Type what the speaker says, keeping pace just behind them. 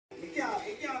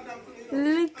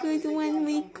Look at one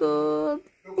makeup.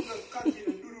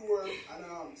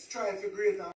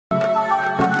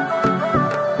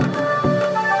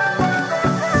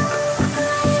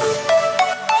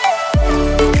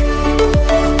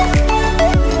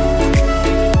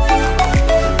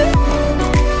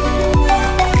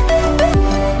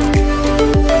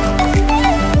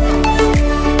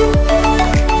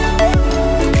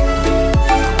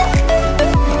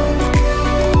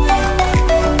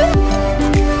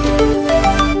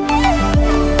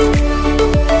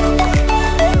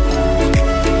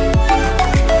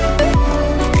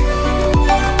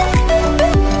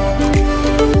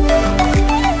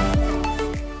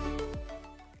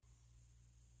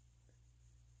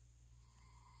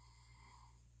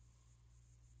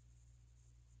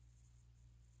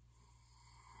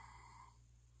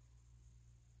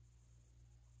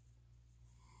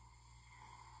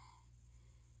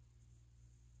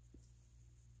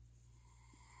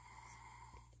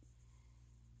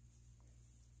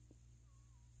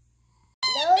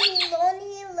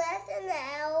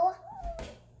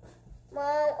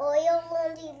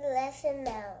 Lesson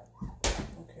now.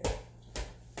 Okay.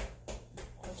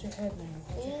 Hold your head now.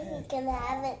 You can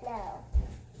have it now.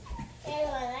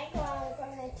 Anyway, I'm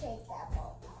going to take that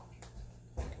ball.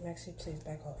 Maxie, please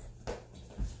back off. So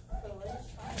what are you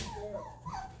trying to do?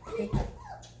 Okay.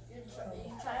 You're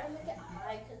trying to make it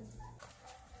high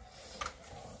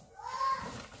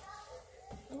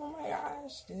Oh my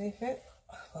gosh. Do they fit?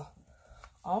 Well,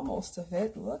 almost a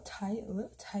fit. A little tight,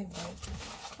 but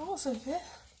almost a fit.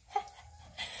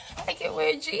 I can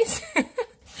wear jeans.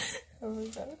 Oh my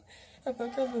god. I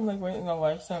think I've been like waiting a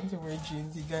lifetime to wear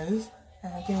jeans, you guys.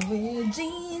 I can wear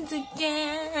jeans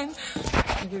again.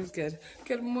 It was good.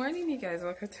 Good morning, you guys.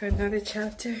 Welcome to another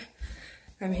chapter.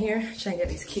 I'm here trying to get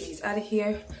these kitties out of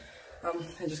here. I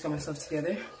just got myself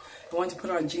together. I wanted to put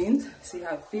on jeans, see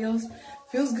how it feels.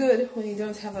 Feels good when you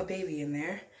don't have a baby in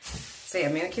there. So yeah,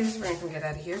 me and the kids are gonna get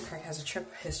out of here. Craig has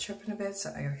his trip in a bed, so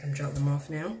I gotta come drop them off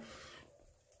now.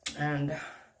 And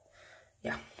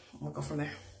yeah, we'll go from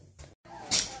there.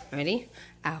 Ready?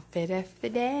 Outfit of the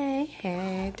day.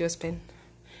 Hey, do a spin.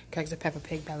 Craig's a Peppa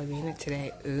Pig ballerina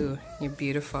today. Ooh, you're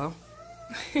beautiful.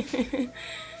 I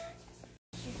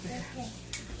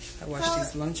washed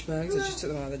these lunch bags. I just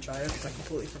took them out of the dryer because I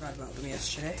completely forgot about them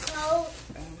yesterday.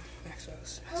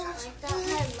 Maxwell's. I thought my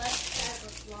lunch bag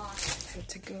was lost. Time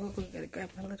to go. We gotta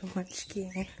grab my little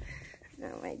munchkin.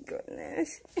 Oh my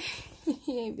goodness.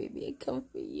 Hey, baby, I come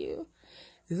for you.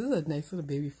 This is a nice little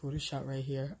baby photo shot right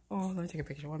here. Oh, let me take a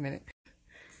picture. 1 minute.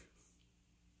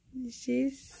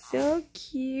 She's so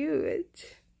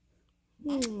cute.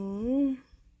 Aww.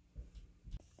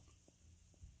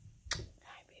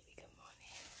 Hi, baby. Good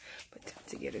morning. But time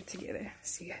to get her together.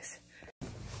 See you guys.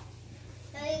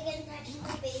 Are you going to touch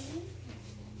the baby?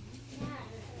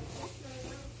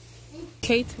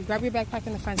 Kate, grab your backpack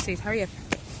in the front seat. Hurry up.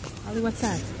 Ollie, what's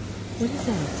that? What is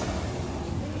that?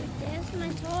 That's my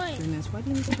toy. Goodness, why do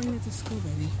you need to bring that to school,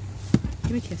 baby?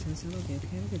 Give me a kiss. It's a little bit.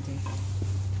 Have a good day.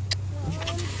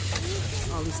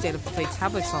 Ollie stayed up to play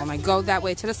tablets all night. Go that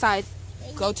way to the side.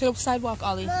 Go to the sidewalk,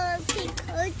 Ollie. Mom,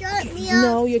 drop me off.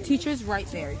 No, your teacher's right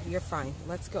there. You're fine.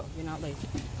 Let's go. You're not late.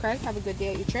 Craig, have a good day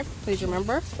at your trip. Please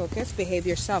remember, focus, behave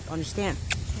yourself. Understand?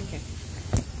 Okay.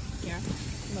 Yeah.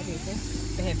 Love you, okay?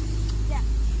 Behave. Yeah.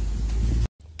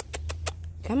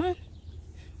 Come on.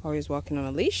 Oh, he's walking on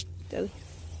a leash.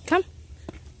 Come.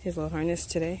 His little harness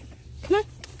today. Come on.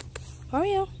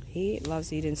 Oreo. He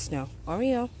loves eating snow.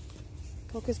 Oreo.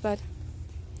 Focus, bud.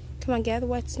 Come on, gather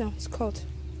wet snow. It's cold.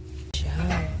 Good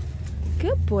job.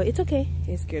 Good boy. It's okay.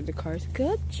 He scared the cars.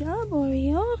 Good job,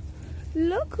 Oreo.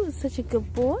 Look who's such a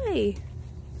good boy.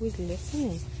 Who's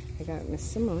listening? I got Miss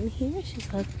Simone here.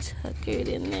 She's all tuckered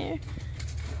in there.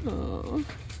 Oh.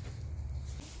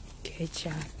 Good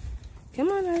job. Come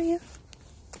on, Oreo.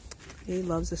 He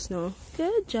loves the snow.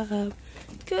 Good job.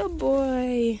 Good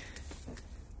boy.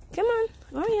 Come on,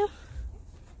 Oreo.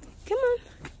 Come on.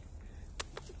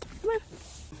 Come on.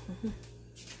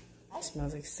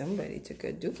 Smells like somebody took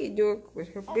a dookie dook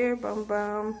with her bear bum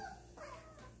bum.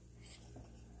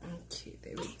 Okay,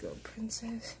 there we go,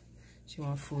 princess. She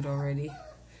wants food already.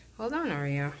 Hold on,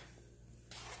 Oreo.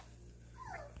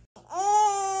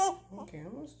 Okay,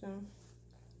 almost done.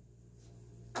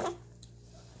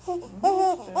 Almost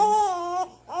done.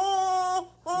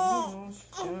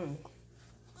 Almost done.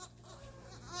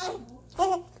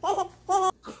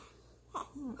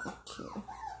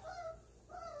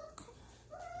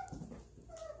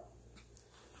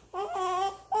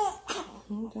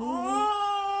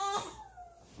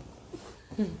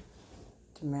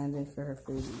 Demanding for her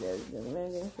food, you guys.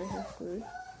 Demanding for her food.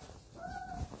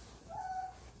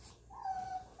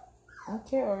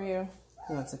 Okay, Oreo.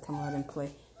 He wants to come out and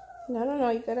play. No.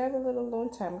 You gotta have a little alone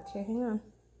time. Okay, hang on.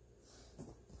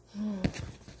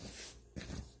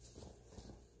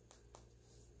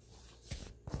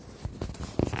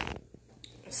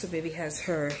 So baby has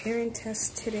her hearing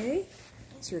test today.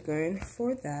 So we're going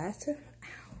for that.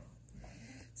 Ow.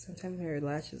 Sometimes her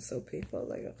latch is so painful.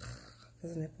 Like, ugh,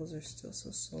 his nipples are still so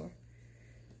sore.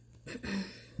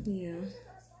 Yeah.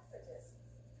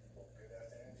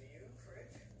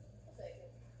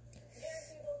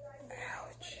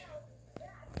 Ouch.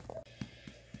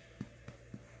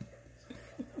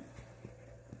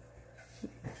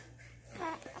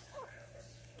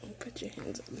 Put your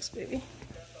hands on this, baby.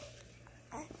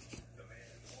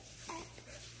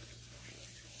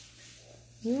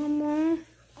 You want more?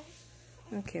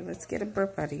 Okay, let's get a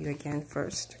burp out of you again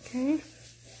first, okay?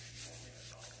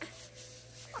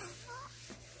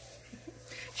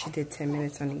 She did 10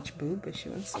 minutes on each boob, but she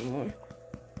wants some more.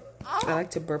 I like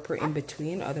to burp her in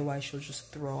between, otherwise she'll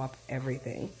just throw up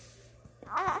everything.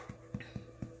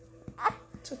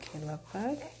 It's okay, love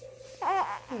bug.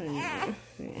 Yeah,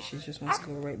 she just wants to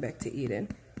go right back to eating.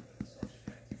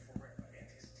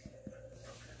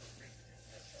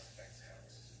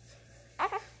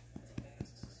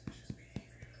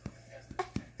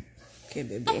 Okay,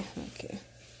 baby. Okay.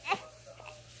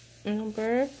 No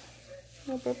burp?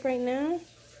 No burp right now?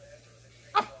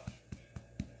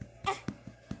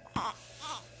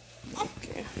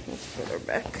 Okay, let's put her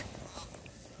back.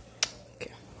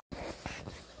 Okay.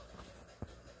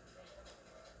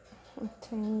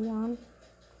 Turn you on.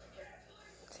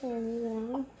 Turn you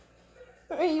on.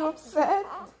 Are you upset?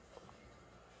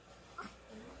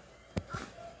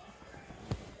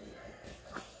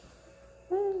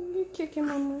 You're kicking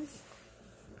mamas.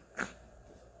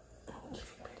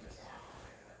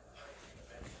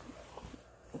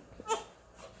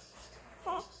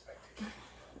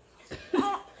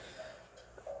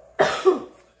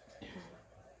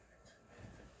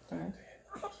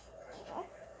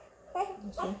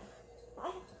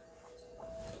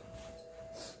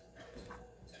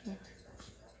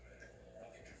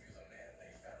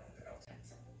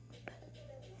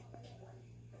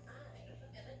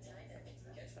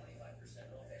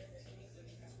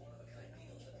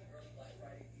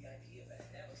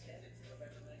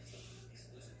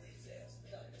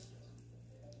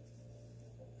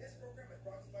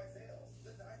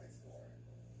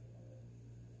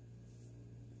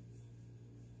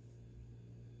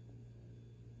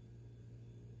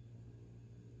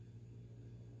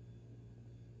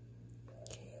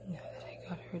 Now that I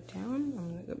got her down, I'm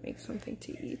gonna go make something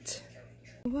to eat.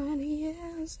 Nobody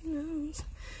else knows.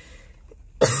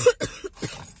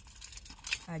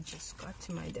 I just got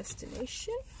to my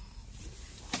destination.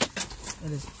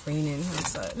 It is raining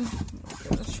outside. Oh my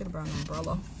goodness, I should have brought an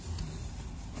umbrella.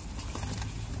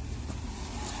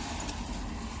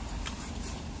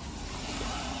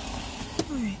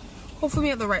 Alright.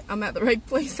 Hopefully I'm at the right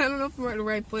place. I don't know if I'm at the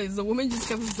right place. The woman just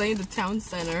kept saying the town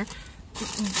center.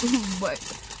 But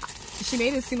she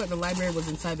made it seem like the library was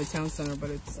inside the town center, but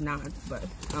it's not. But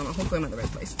I don't know. Hopefully I'm at the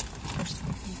right place.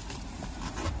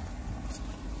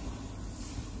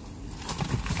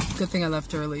 Good thing I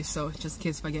left early, so just in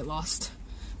case if I get lost,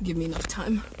 give me enough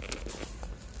time.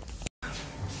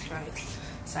 Right.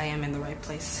 So I am in the right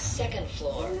place. Second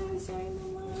floor.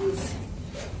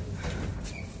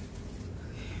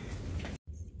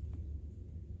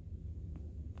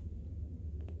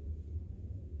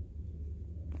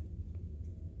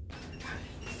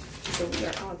 So we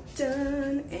are all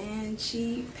done, and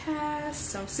she passed.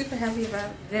 So I'm super happy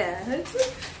about that.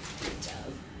 Good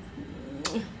job.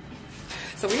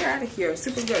 So we are out of here.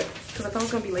 Super good. Because I thought I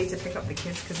was going to be late to pick up the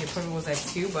kids because the appointment was at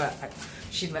 2, but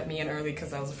she let me in early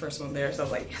because I was the first one there. So I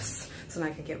was like, yes. So now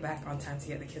I could get back on time to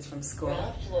get the kids from school.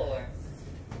 Ground floor.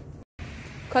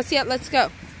 Kosia, let's go.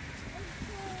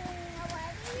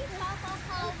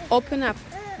 Open up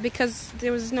because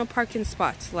there was no parking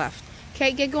spots left.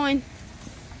 Okay, get going.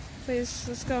 Please,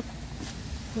 let's go.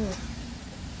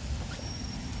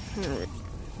 Alright.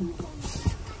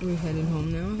 We're heading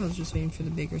home now. I was just waiting for the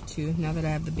bigger two. Now that I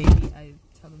have the baby, I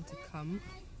tell them to come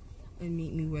and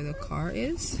meet me where the car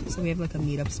is. So we have like a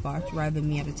meetup spot rather than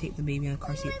me have to take the baby in the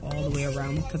car seat all the way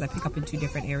around because I pick up in 2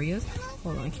 different areas.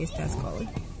 Hold on in case Dad's calling.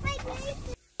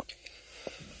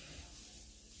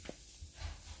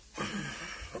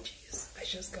 Jeez, I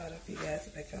just got up, you guys.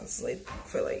 I fell asleep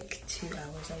for like 2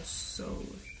 hours. I was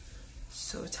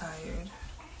so tired.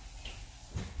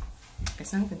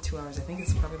 It's not even 2 hours. I think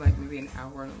it's probably like maybe an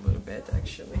hour and a little bit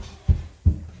actually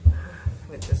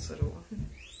with this little one.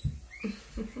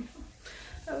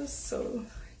 I was so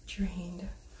drained.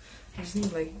 I just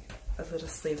need like a little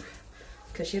sleep.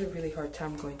 because she had a really hard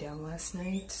time going down last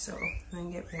night, so I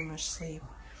didn't get very much sleep.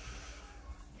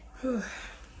 Whew.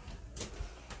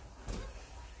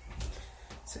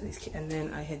 So these kids, and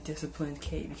then I had disciplined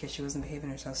Kate because she wasn't behaving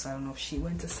herself, so I don't know if she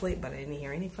went to sleep, but I didn't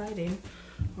hear any fighting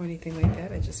or anything like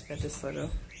that. I just fed this little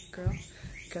girl.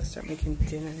 Gotta start making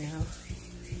dinner now.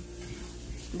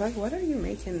 Bug, what are you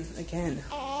making again?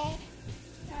 What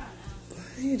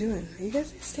are you doing? You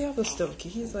guys stay off the stove.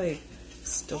 Kiki's like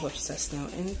stove obsessed now.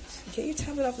 And get your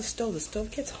tablet off the stove. The stove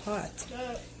gets hot.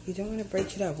 You don't want to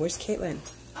break it up. Where's Caitlin?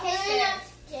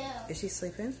 Is she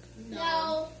sleeping?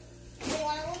 No. Do you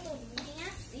want to look at the reading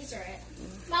apps? These are it.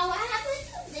 Mom, what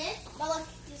happened to this? Mom, look,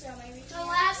 these are my reading apps.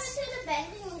 What happened to the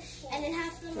vending machine? And then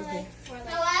half of them are like for like.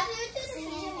 What happened to the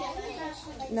vending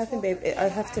machine? Nothing, babe. I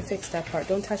have to fix that part.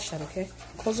 Don't touch that, okay?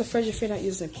 Close the fridge if you're not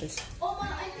using it, please. Oh, Mom,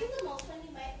 I think the most one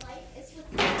you might like is with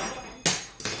this one.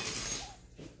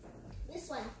 This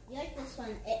one. You like this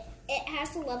one? It has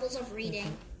the levels of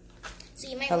reading. So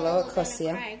you might Hello, want to look on the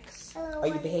Kosia. Craig's. Are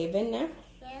you behaving now?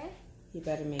 Yeah. You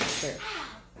better make sure.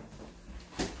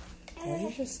 What did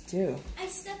you just do? I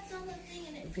stepped on the thing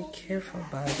and it Be careful,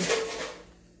 bud.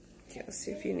 Okay, let's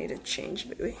see if you need a change,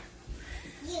 baby.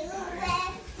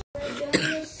 We're doing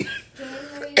this game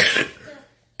where you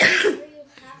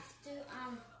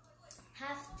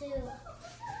have to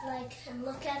like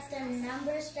look at the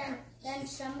numbers. Then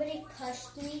somebody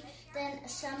pushed me. Then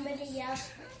somebody else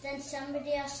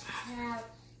fell.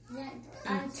 Then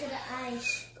onto the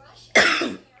ice. I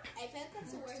think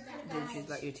that's the word that Did you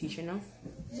let your teacher know?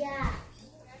 yeah.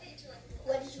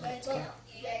 What did you write? Okay.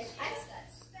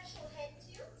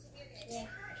 Yeah.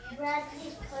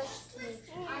 Bradley pushed me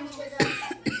onto the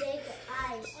big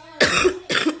ice. There was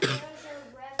a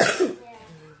river there.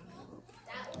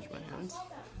 Wash my hands.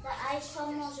 The ice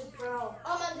almost broke.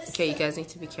 Okay, you guys need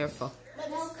to be careful. No,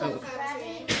 because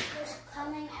Bradley was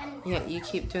coming and Yeah, you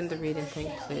keep doing the reading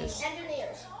thing, please.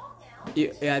 engineers.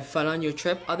 You had fun on your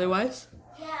trip, otherwise?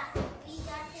 Yeah, he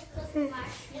got to cook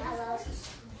marshmallows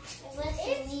with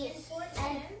meat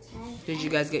and Did you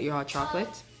guys get your hot chocolate?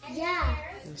 yeah,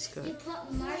 That's he good.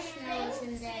 put marshmallows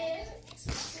in there.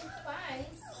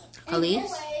 Ali,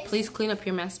 please clean up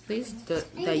your mess, please.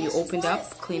 That you opened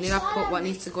up. Clean it up. Put what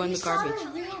needs to go in the garbage. We saw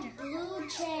a real blue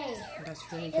jay. That's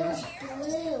really It good. was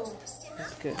blue.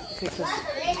 That's good. Okay,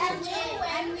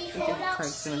 And we okay, pulled out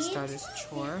Craig's gonna seeds. start his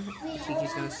chore.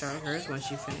 Kiki's gonna start hers once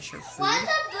you finish her food. What's a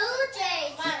blue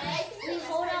jay? We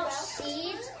hold out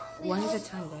seeds. One at a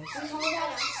time, guys. We hold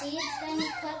out seeds, then we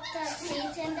put the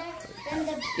seeds in there.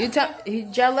 Then You tell he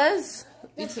jealous?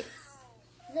 the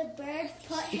bird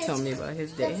put He his told me about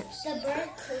his day. the bird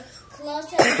closed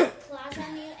his claws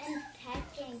on you and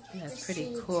pecking. That's the pretty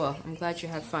seeds. cool. I'm glad you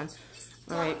had fun.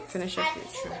 All right, finish up your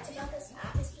chore. About this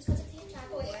app is because if you tap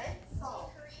a word,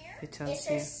 It it tells you.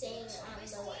 says saying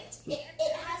the words. It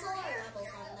has a lot of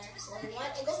levels on there. So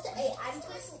one, it goes to 8. I'm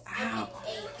just Ow.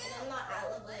 8, and I'm not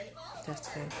at level 8. That's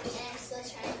good. And I'm still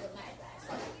trying to go my best.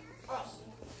 Oh.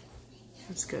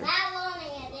 That's good. Not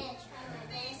lonely and then try my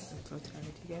best. I'm so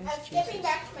tired, you I'm guys. skipping Jesus.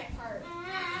 back to my part.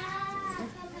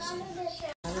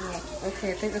 Okay,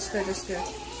 I think that's good. That's good.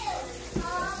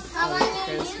 How long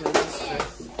Okay, are this you? one is good.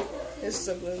 His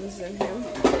siblings in him.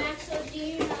 Max, so do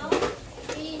you know,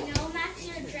 Max,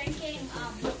 you're drinking,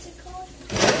 what's it called?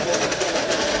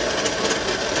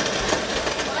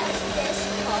 What's this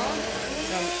called?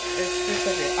 It's just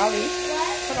okay. Ali,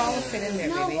 put all of it in there,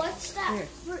 No, baby. what's that? Here.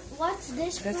 What's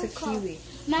this That's a fruit called? kiwi.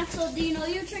 Maxwell, do you know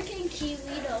you're drinking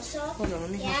kiwi also? Hold on, let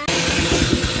me Yeah.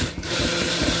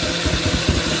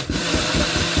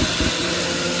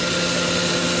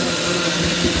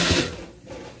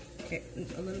 Okay,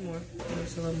 a little more.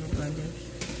 Just a little more blended.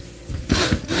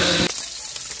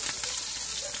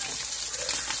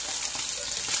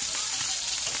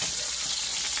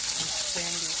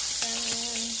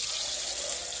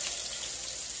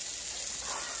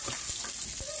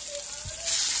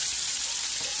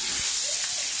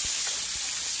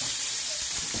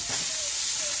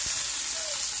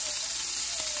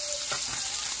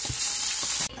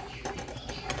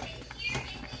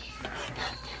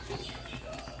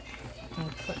 I'm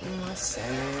putting my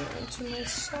salmon into my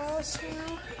sauce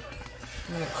now.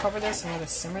 I'm gonna cover this and let it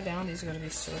simmer down. These are gonna be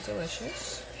so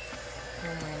delicious.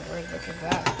 Oh my word, look at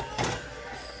that.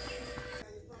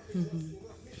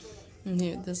 And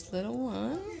here, this little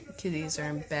one. Kitties are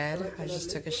in bed. I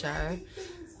just took a shower.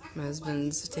 My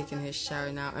husband's taking his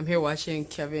shower now. I'm here watching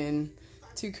Kevin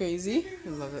Too Crazy. I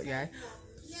love that guy.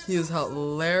 He is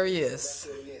hilarious.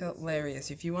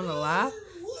 Hilarious. If you want to laugh,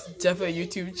 it's definitely a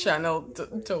YouTube channel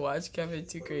to watch Kevin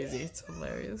Too Crazy. It's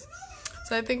hilarious.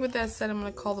 So I think with that said, I'm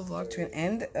going to call the vlog to an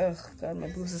end. Ugh, God, my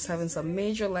boobs is having some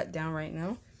major letdown right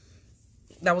now.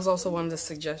 That was also one of the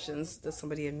suggestions that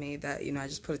somebody had made, that, you know, I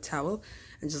just put a towel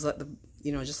and just let the,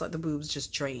 you know, just let the boobs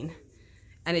just drain.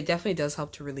 And it definitely does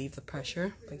help to relieve the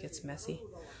pressure, but it gets messy.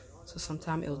 So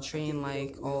sometimes it'll drain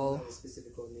like all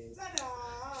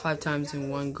 5 times in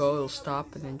one go. It'll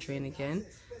stop and then drain again.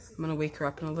 I'm going to wake her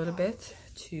up in a little bit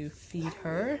to feed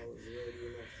her.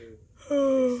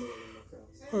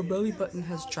 Her belly button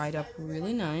has dried up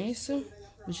really nice,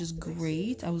 which is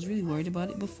great. I was really worried about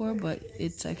it before, but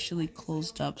it's actually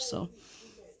closed up, so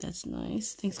that's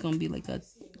nice. I think it's gonna be like a,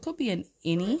 could be an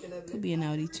innie, could be an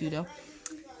outie too though.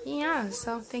 Yeah,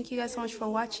 so thank you guys so much for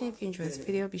watching. If you enjoyed this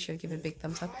video, be sure to give it a big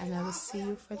thumbs up, and I will see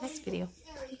you for the next video.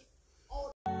 Bye.